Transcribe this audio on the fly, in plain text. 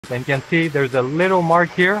And you can see there's a little mark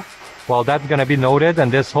here. Well, that's going to be noted,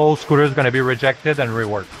 and this whole scooter is going to be rejected and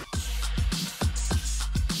reworked.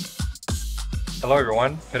 Hello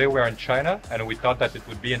everyone, today we are in China and we thought that it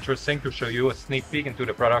would be interesting to show you a sneak peek into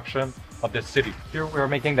the production of the city. Here we are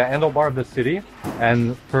making the handlebar of the city,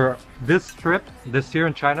 and for this trip this year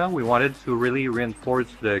in China we wanted to really reinforce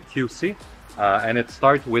the QC and it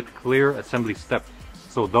starts with clear assembly steps.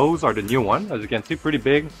 So those are the new one, as you can see, pretty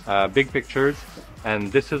big, big pictures,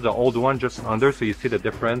 and this is the old one just under, so you see the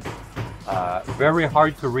difference. Very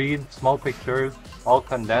hard to read, small pictures, all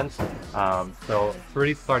condensed. So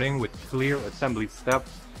really starting with clear assembly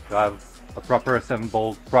steps to have a proper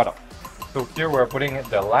assembled product. So here we're putting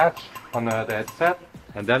the latch on the headset,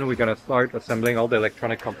 and then we're gonna start assembling all the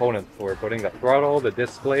electronic components. So we're putting the throttle, the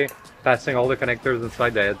display, passing all the connectors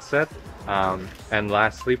inside the headset, and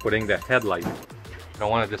lastly putting the headlight. Don't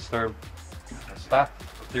want to disturb the staff.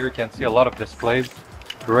 Here you can see a lot of displays,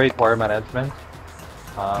 great wire management.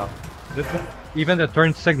 Even the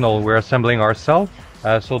turn signal we're assembling ourselves.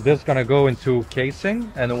 So this is gonna go into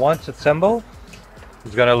casing, and once it's assembled,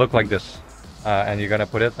 it's gonna look like this. And you're gonna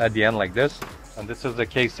put it at the end like this, and this is the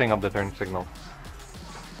casing of the turn signal.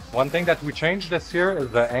 One thing that we changed this year is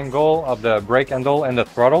the angle of the brake handle and the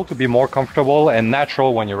throttle to be more comfortable and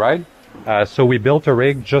natural when you ride. So we built a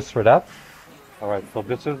rig just for that. Alright, so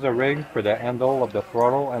this is the rig for the handle of the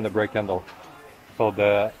throttle and the brake handle. So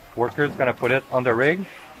the worker is gonna put it on the rig,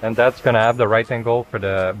 and that's gonna have the right angle for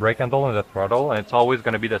the brake handle and the throttle, and it's always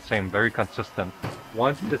gonna be the same, very consistent.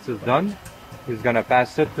 Once this is done, he's gonna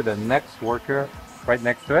pass it to the next worker right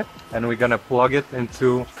next to it, and we're gonna plug it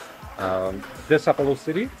into this Apollo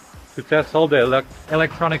City to test all the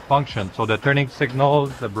electronic functions. So the turning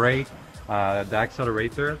signals, the brake, the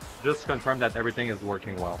accelerator, just confirm that everything is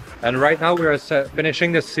working well. And right now we're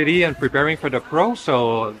finishing the city and preparing for the Pro,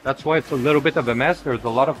 so that's why it's a little bit of a mess. There's a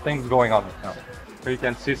lot of things going on right now. Here you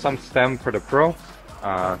can see some stem for the Pro,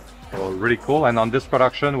 so really cool. And on this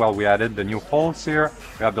production, well, we added the new holes here.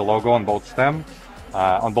 We have the logo on both stems,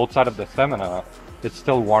 on both sides of the stem, and it's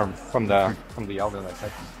still warm from the oven, I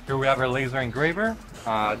think. Here we have our laser engraver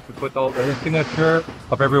to put all the signature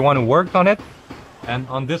of everyone who worked on it. And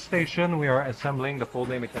on this station, we are assembling the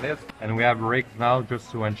folding mechanism, and we have rigs now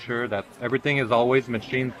just to ensure that everything is always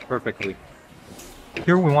machined perfectly.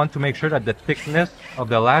 Here we want to make sure that the thickness of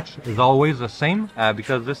the latch is always the same,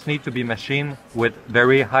 because this needs to be machined with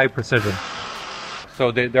very high precision.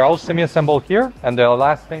 So they're all semi-assembled here, and the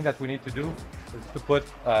last thing that we need to do is to put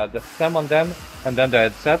the stem on them and then the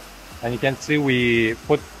headset. And you can see we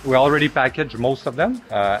already packaged most of them,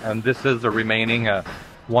 and this is the remaining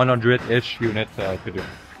 100-ish unit to do.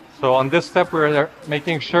 So on this step, we're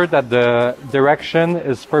making sure that the direction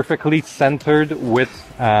is perfectly centered with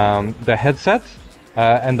the headset,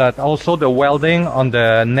 and that also the welding on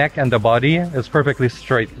the neck and the body is perfectly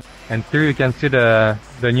straight. And here you can see the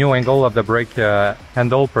new angle of the brake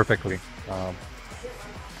handle perfectly.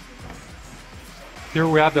 Here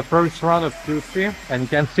we have the first round of QC, and you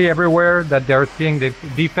can see everywhere that they're seeing the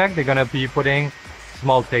defect, they're gonna be putting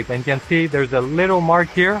small tape. And you can see there's a little mark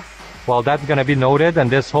here. Well, that's going to be noted, and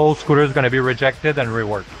this whole scooter is going to be rejected and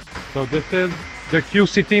reworked. So this is the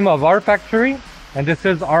QC team of our factory, and this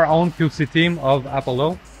is our own QC team of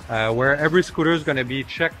Apollo, where every scooter is going to be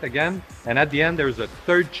checked again, and at the end there's a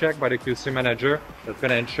third check by the QC manager that's going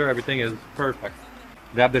to ensure everything is perfect.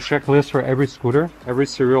 They have the checklist for every scooter, every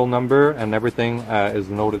serial number, and everything is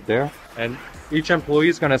noted there. And each employee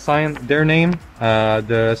is going to sign their name,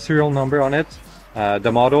 the serial number on it,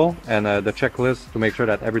 the model, and the checklist to make sure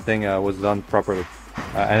that everything was done properly.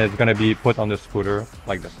 And it's going to be put on the scooter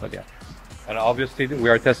like this again. And obviously we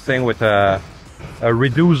are testing with a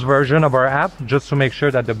reduced version of our app just to make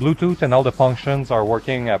sure that the Bluetooth and all the functions are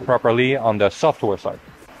working properly on the software side.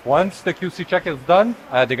 Once the QC check is done,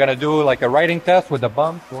 they're going to do like a riding test with the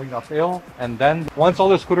bump going uphill. And then once all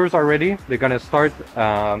the scooters are ready, they're going to start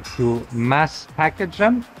to mass package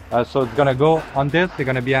them. So it's going to go on this. They're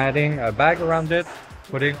going to be adding a bag around it,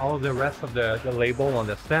 putting all the rest of the label on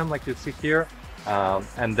the stem like you see here.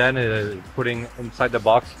 And then putting inside the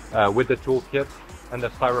box with the toolkit and the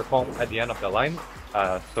styrofoam at the end of the line.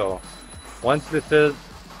 So once this is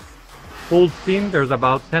full steam, there's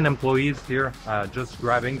about 10 employees here just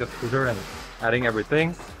grabbing the scooter and adding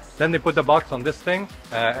everything. Then they put the box on this thing,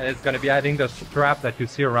 and it's going to be adding the strap that you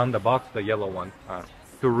see around the box, the yellow one,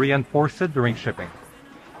 to reinforce it during shipping.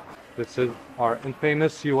 This is our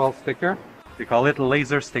infamous UL sticker. We call it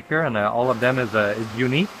laser sticker, and all of them is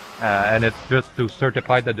unique, and it's just to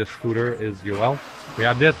certify that the scooter is UL. We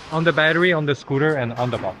have this on the battery, on the scooter, and on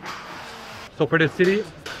the box. So for the city,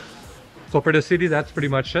 So for the CD, that's pretty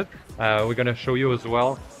much it. We're gonna show you as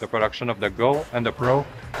well the production of the Go and the Pro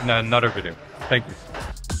in another video. Thank you.